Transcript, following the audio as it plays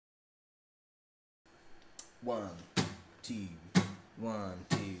1, 2, 1,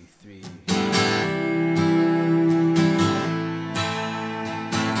 2, 3.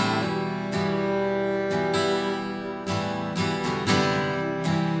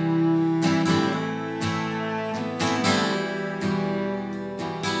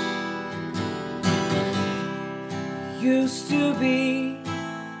 Used to be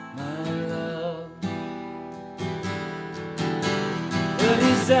my love, the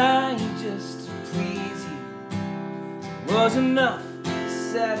desire just to please you was enough to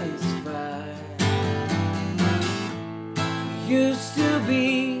satisfy. Used to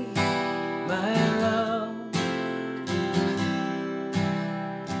be my love,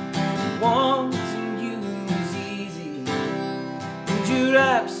 wanting you was easy, and your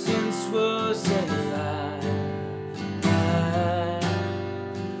absence was a lie.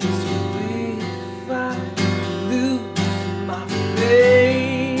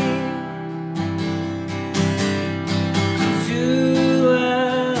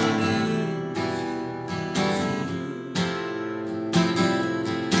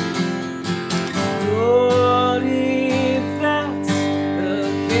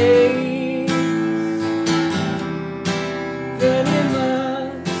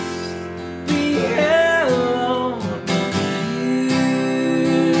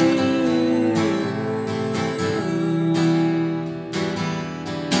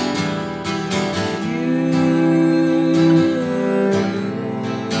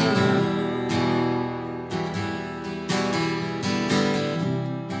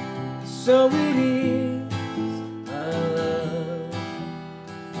 So it is, my love,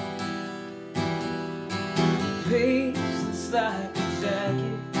 patience like a jacket.